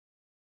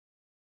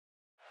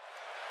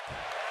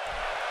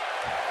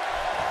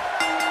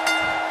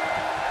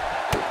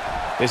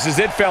This is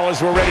it,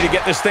 fellas. We're ready to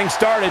get this thing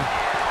started.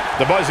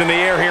 The buzz in the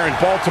air here in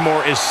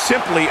Baltimore is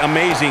simply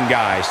amazing,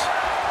 guys.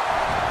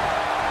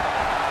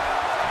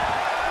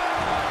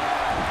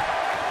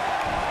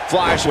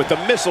 Flash with the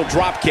missile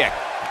drop kick.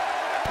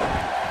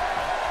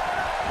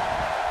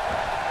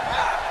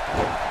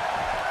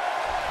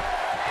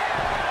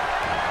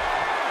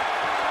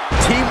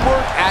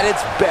 Teamwork at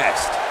its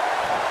best.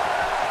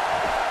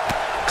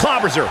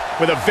 Clobbers her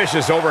with a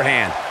vicious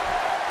overhand.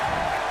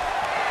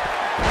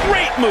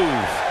 Great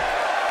move.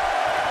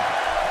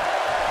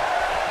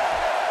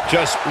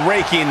 Just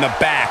raking the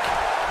back.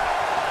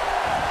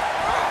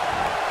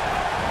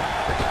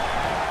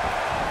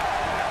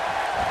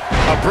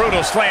 A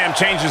brutal slam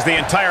changes the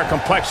entire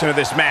complexion of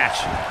this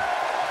match.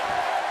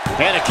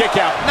 And a kick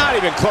out. Not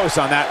even close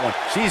on that one.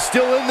 She's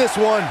still in this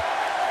one.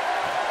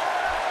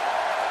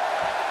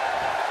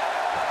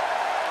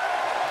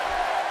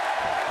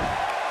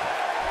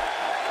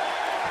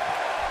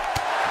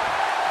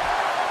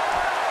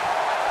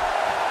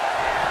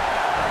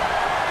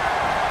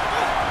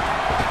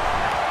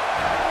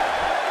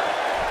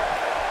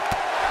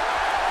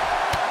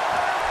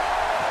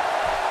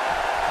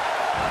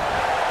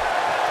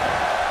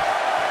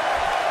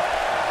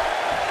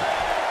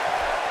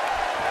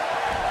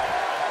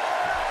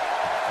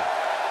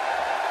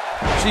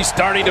 She's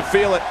starting to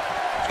feel it.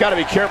 She's got to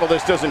be careful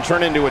this doesn't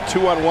turn into a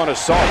 2-on-1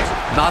 assault.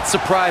 Not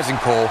surprising,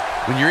 Cole.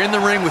 When you're in the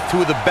ring with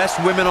two of the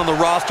best women on the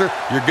roster,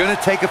 you're going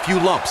to take a few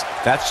lumps.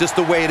 That's just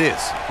the way it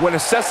is. When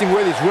assessing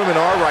where these women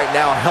are right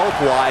now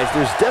health-wise,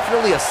 there's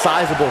definitely a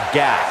sizable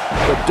gap.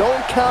 But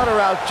don't count her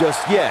out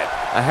just yet.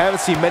 I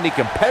haven't seen many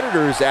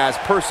competitors as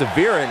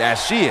perseverant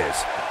as she is.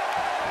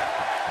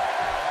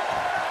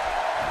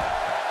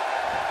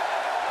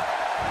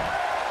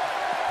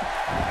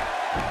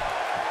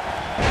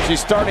 She's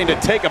starting to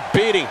take a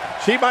beating.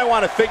 She might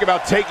want to think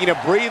about taking a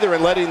breather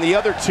and letting the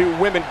other two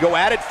women go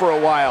at it for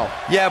a while.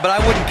 Yeah, but I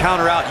wouldn't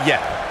count her out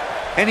yet.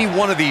 Any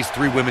one of these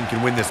three women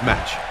can win this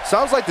match.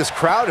 Sounds like this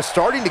crowd is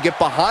starting to get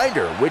behind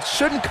her, which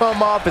shouldn't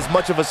come off as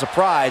much of a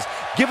surprise,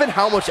 given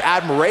how much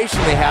admiration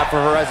they have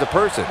for her as a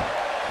person.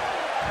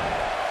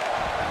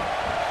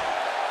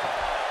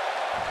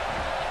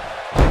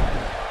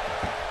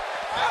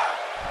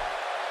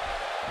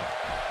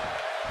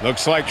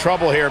 Looks like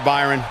trouble here,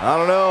 Byron. I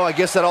don't know. I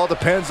guess that all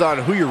depends on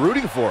who you're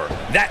rooting for.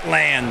 That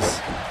lands.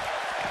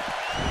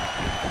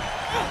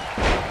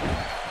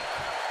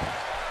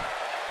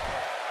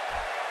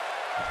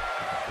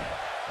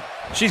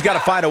 She's got to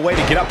find a way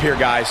to get up here,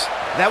 guys.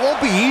 That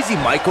won't be easy,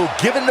 Michael,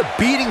 given the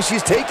beating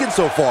she's taken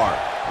so far.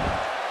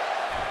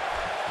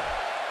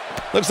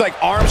 Looks like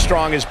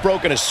Armstrong has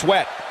broken a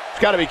sweat.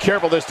 She's got to be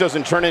careful this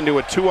doesn't turn into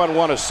a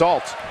 2-on-1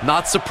 assault.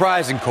 Not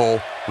surprising,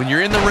 Cole. When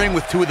you're in the ring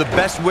with two of the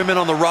best women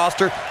on the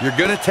roster, you're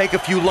going to take a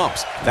few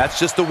lumps. That's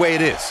just the way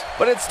it is.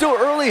 But it's still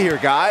early here,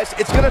 guys.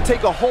 It's going to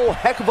take a whole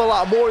heck of a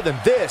lot more than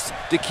this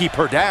to keep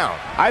her down.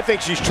 I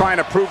think she's trying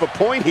to prove a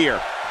point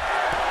here.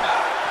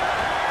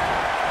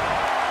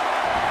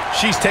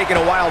 She's taking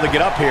a while to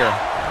get up here.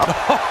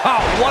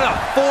 What a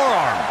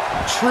forearm.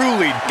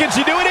 Truly. Can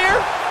she do it here?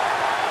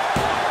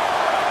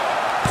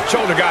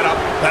 Shoulder got up,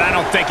 but I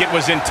don't think it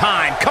was in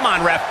time. Come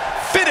on, ref.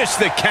 Finish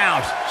the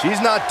count.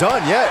 She's not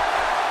done yet.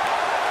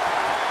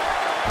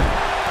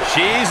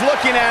 She's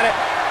looking at it.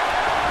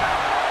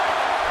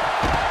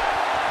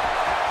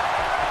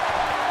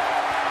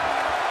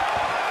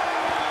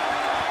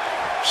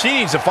 She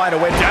needs to find a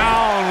way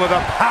down with a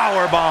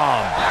power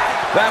bomb.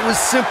 That was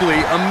simply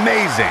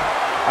amazing.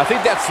 I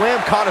think that slam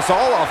caught us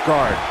all off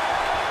guard.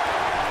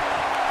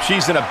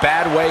 She's in a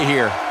bad way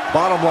here.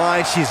 Bottom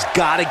line, she's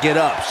got to get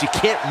up. She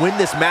can't win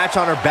this match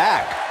on her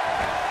back.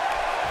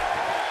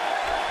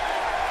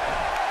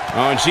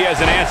 Oh, and she has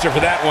an answer for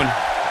that one.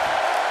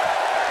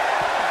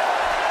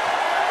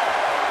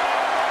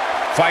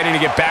 Fighting to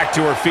get back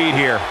to her feet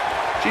here.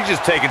 She's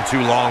just taking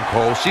too long,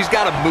 Cole. She's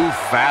got to move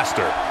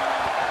faster.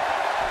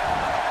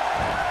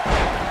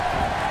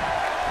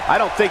 I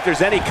don't think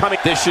there's any coming.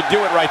 This should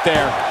do it right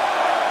there.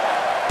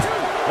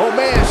 Oh,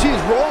 man, she's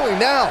rolling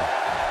now.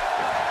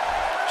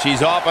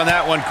 She's off on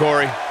that one,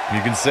 Corey. You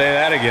can say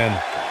that again.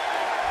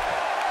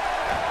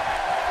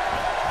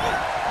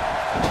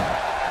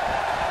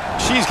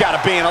 She's got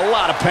to be in a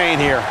lot of pain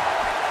here.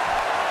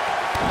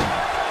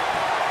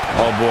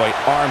 Oh boy,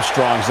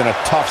 Armstrong's in a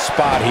tough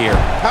spot here.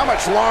 How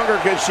much longer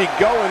can she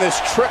go in this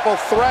triple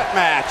threat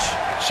match?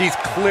 She's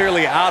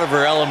clearly out of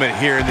her element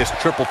here in this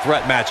triple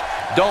threat match.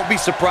 Don't be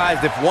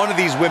surprised if one of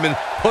these women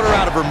put her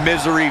out of her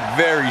misery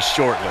very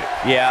shortly.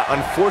 Yeah,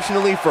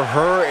 unfortunately for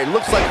her, it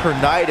looks like her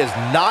night is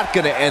not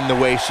going to end the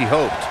way she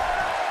hoped.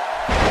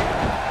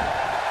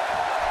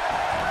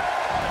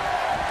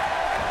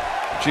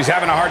 She's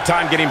having a hard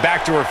time getting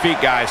back to her feet,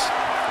 guys.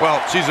 Well,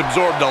 she's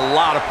absorbed a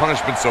lot of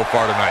punishment so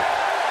far tonight.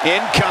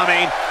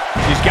 Incoming.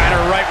 She's got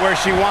her right where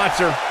she wants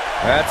her.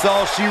 That's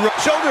all she wrote.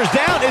 Shoulders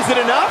down. Is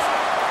it enough?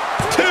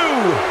 2.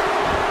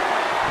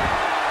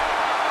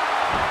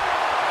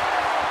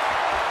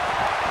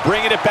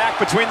 Bringing it back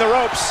between the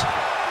ropes.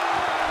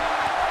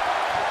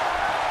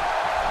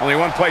 Only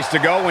one place to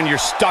go when you're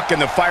stuck in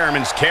the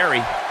fireman's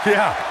carry.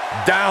 Yeah,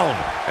 down.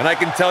 And I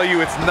can tell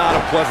you it's not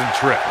a pleasant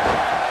trip.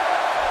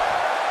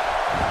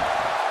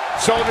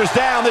 Shoulders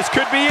down, this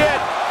could be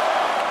it.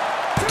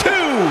 2!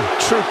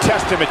 True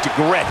testament to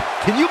grit.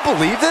 Can you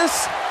believe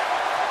this?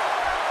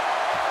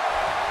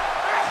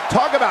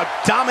 Talk about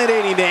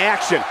dominating the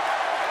action.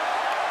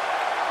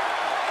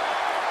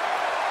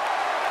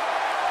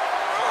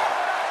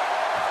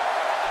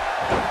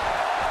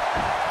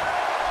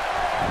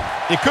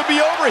 It could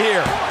be over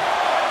here.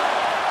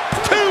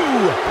 2!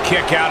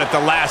 Kick out at the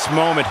last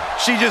moment.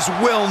 She just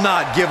will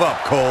not give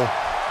up, Cole.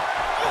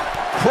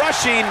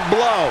 Crushing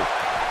blow.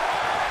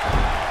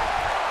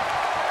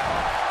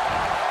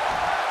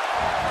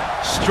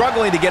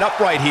 Struggling to get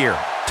upright here.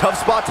 Tough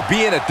spot to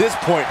be in at this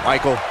point,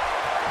 Michael.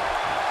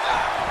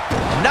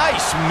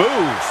 Nice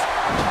move.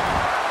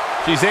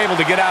 She's able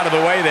to get out of the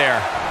way there.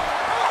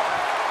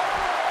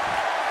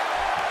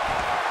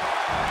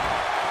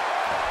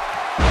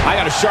 I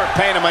got a sharp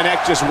pain in my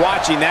neck just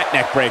watching that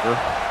neck breaker.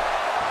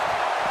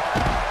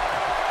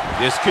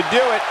 This could do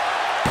it.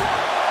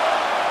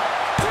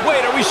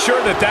 Wait, are we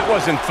sure that that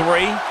wasn't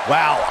 3?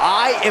 Wow,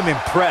 I am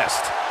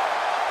impressed.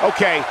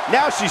 Okay,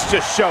 now she's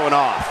just showing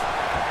off.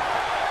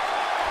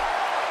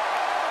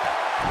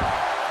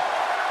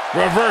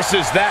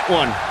 Reverses that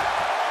one.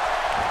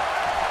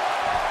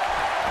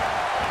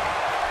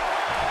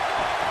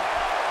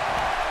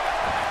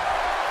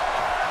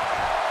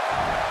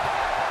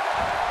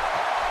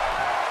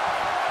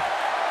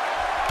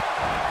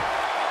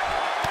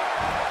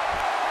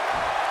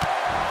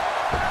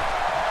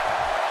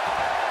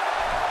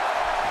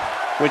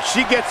 When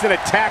she gets in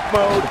attack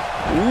mode,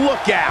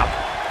 look out.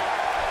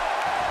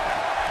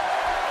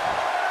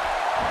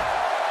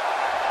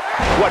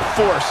 What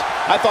force.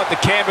 I thought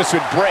the canvas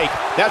would break.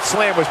 That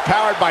slam was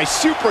powered by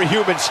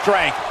superhuman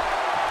strength.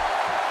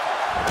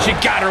 She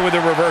got her with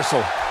a reversal.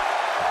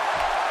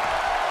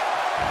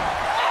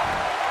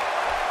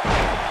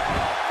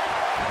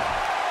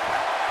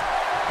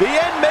 The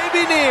end may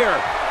be near.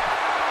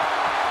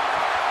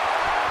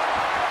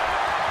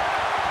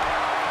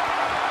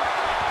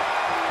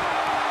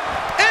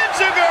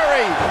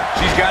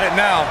 She's got it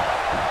now.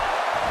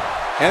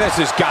 And this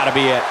has got to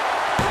be it.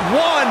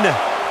 1,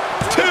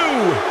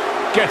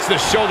 2. Gets the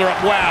shoulder up.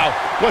 Wow.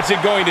 What's it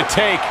going to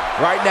take?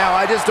 Right now,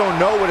 I just don't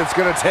know what it's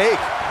going to take.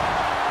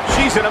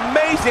 She's an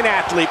amazing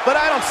athlete, but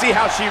I don't see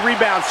how she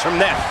rebounds from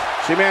this.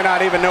 She may not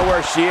even know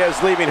where she is,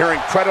 leaving her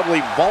incredibly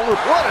vulnerable.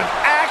 What an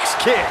axe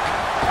kick.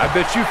 I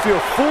bet you feel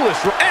foolish.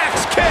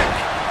 Axe kick.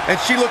 And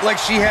she looked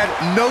like she had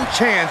no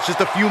chance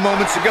just a few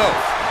moments ago.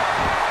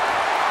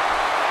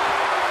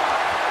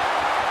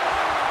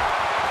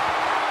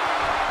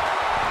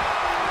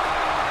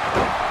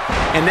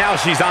 And now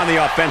she's on the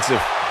offensive.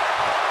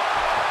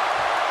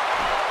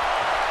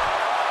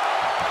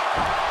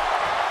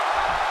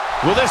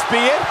 Will this be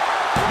it?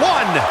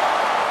 1,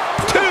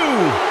 2.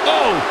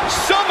 Oh,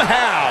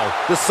 somehow.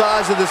 The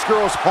size of this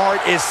girl's heart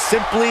is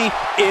simply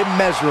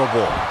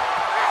immeasurable.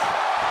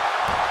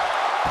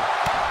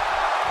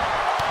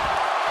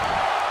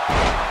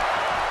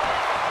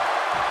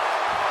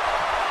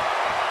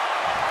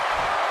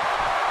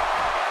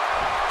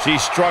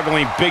 She's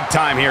struggling big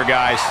time here,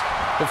 guys.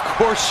 Of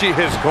course she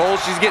is, Cole.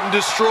 She's getting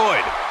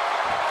destroyed.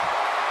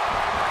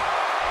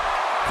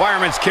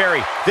 Fireman's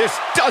carry. This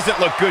doesn't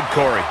look good,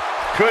 Corey.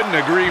 Couldn't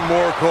agree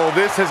more, Cole.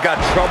 This has got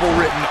trouble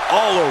written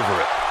all over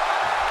it.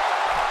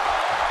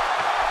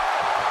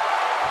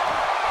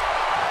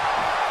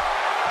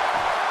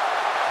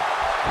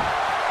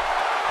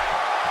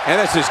 And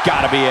this has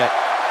got to be it.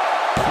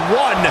 1.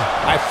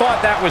 I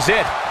thought that was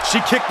it. She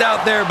kicked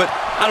out there, but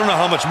I don't know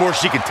how much more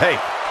she can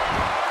take.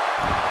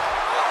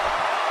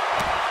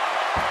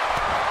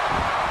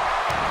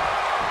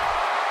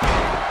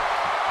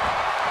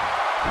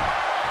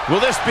 Will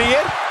this be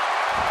it?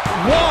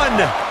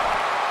 1.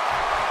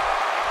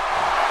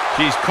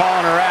 She's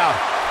calling her out.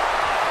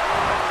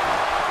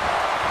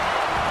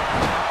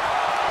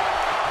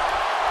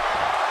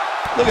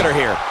 Look at her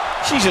here.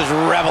 She's just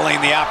reveling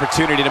in the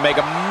opportunity to make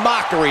a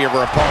mockery of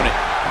her opponent.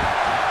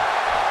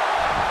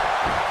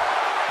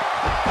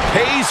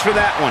 Pays for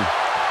that one.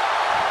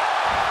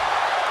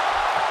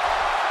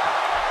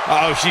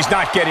 Oh, she's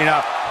not getting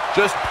up.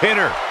 Just pin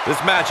her. This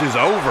match is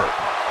over.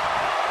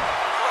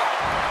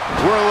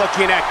 We're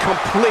looking at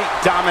complete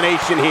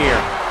domination here.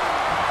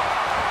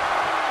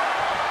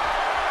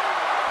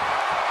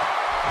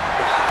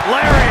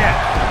 Lariat!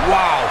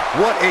 Wow,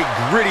 what a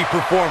gritty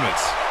performance.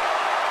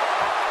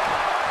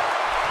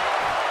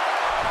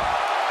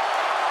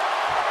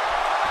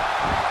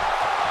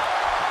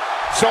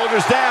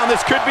 Shoulders down,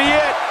 this could be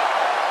it.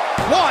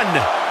 1,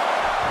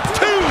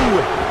 2.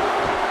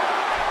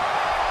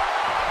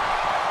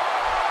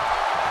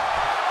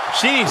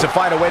 She needs to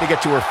find a way to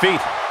get to her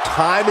feet.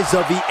 Time is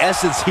of the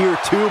essence here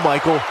too,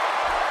 Michael.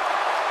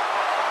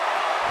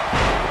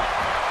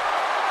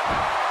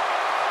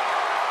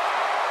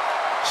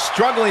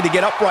 Struggling to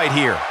get upright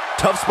here.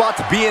 Tough spot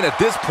to be in at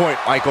this point,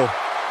 Michael.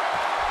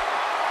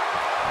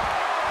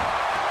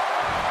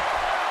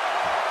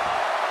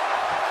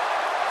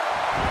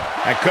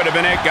 That could have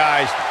been it,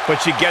 guys.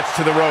 but she gets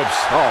to the ropes.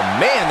 Oh,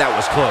 man, that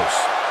was close.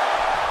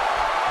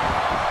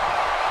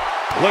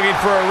 Looking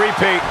for a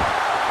repeat.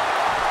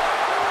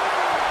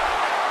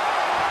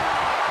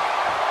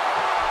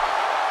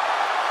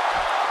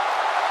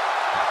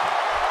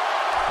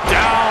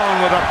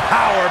 Down with a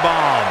power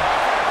bomb.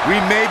 We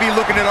may be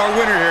looking at our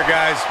winner here,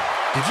 guys.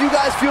 Did you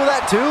guys feel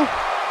that too?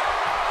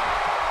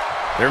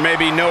 There may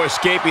be no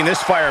escaping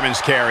this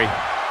fireman's carry.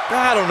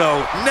 I don't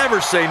know.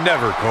 Never say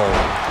never, Cole.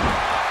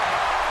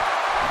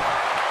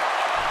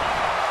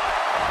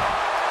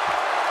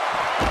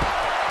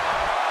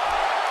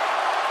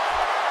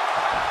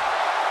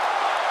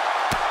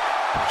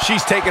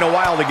 She's taking a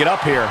while to get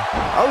up here.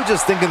 I was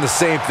just thinking the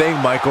same thing,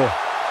 Michael.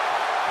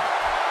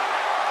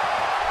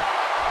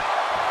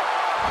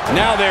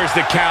 Now there's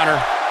the counter.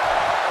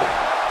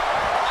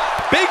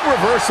 Big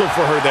reversal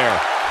for her there.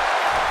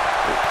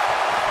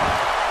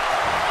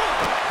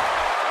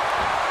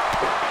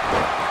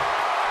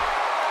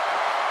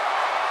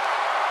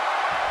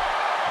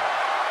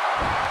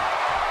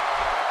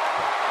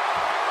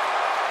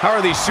 How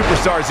are these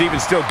superstars even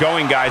still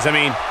going, guys? I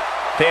mean,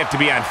 they have to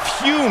be on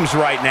fumes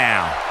right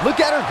now. Look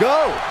at her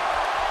go.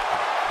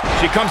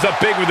 She comes up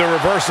big with the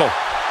reversal.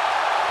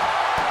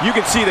 You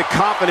can see the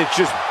confidence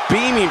just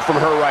beaming from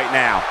her right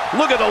now.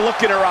 Look at the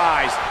look in her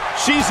eyes.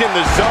 She's in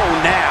the zone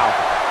now.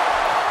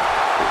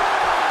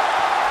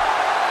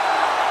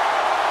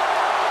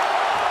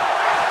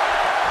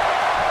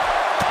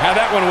 Had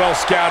that one well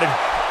scouted.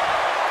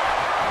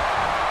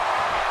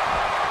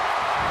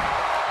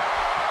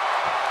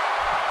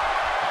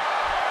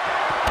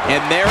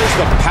 And there's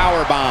the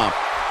power bomb.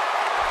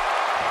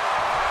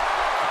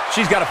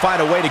 She's got to find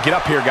a way to get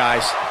up here,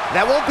 guys.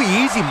 That won't be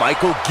easy,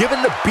 Michael,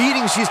 given the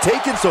beating she's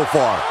taken so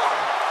far.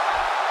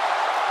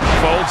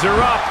 Folds her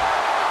up.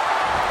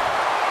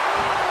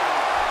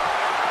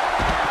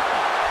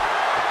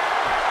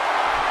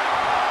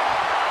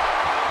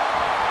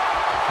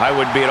 I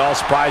wouldn't be at all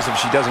surprised if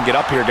she doesn't get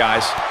up here,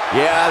 guys.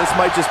 Yeah, this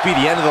might just be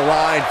the end of the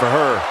line for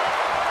her.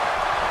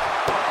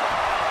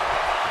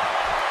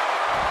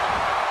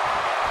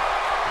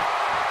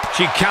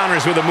 She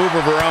counters with a move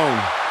of her own.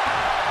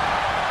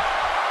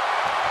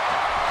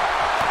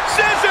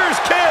 Scissors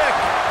kick!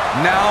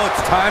 Now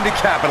it's time to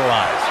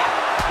capitalize.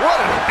 What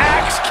an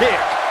axe kick!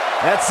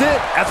 That's it.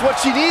 That's what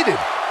she needed.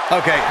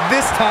 Okay,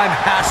 this time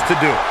has to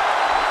do it.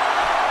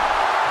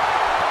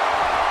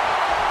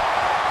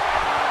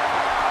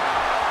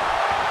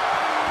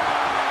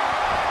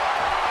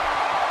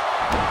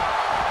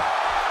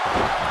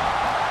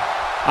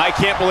 I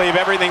can't believe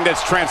everything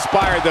that's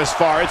transpired thus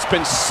far. It's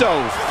been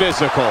so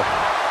physical.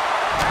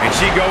 And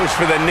she goes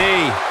for the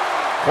knee.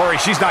 Corey,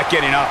 she's not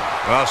getting up.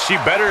 Well, she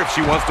better if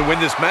she wants to win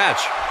this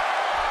match.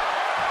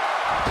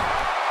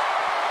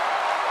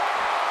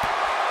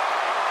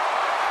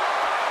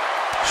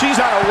 She's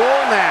on a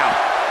roll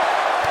now.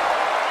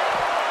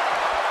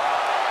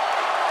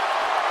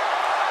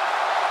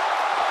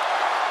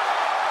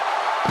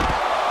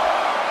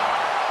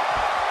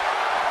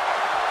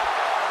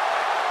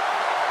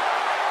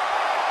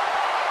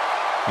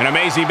 An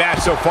amazing match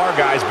so far,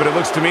 guys, but it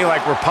looks to me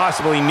like we're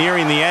possibly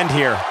nearing the end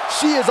here.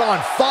 She is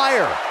on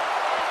fire.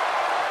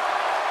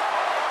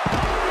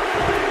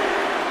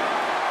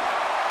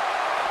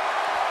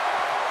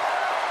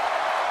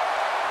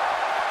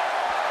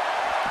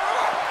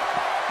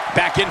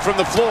 Back in from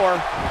the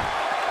floor.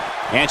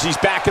 And she's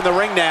back in the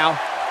ring now.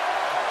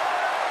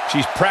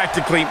 She's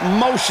practically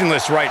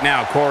motionless right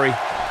now, Corey.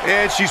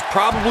 And she's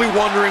probably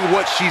wondering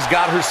what she's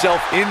got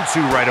herself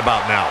into right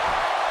about now.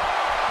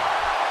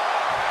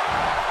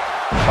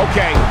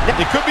 Okay,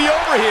 it could be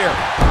over here.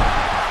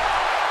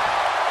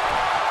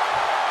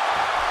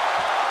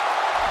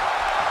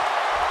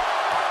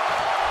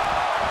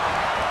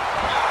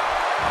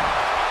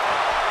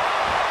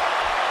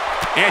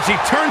 And she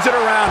turns it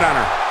around on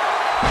her.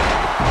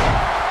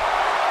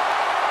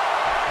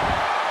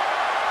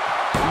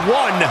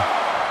 1,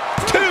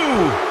 2.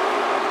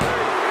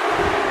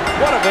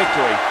 What a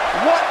victory.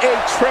 What a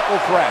triple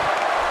threat.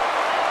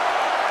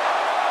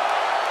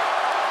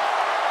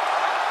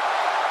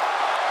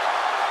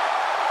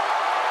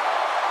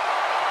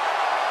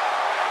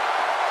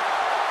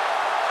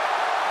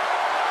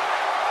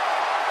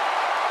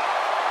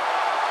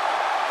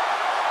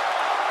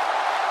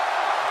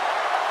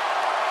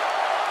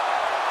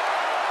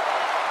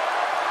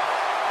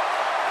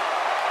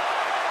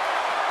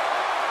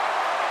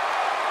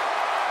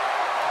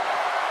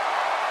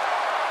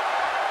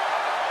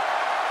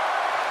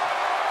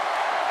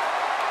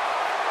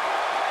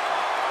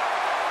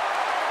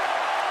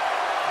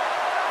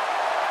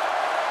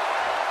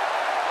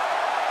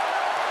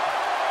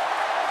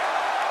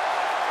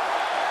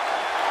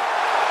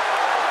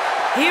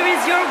 Here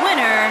is your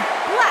winner,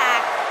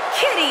 Black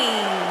Kitty.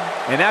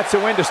 And that's a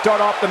win to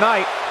start off the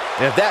night.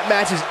 And if that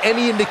match is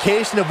any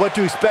indication of what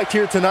to expect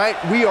here tonight,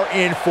 we are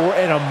in for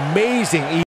an amazing evening.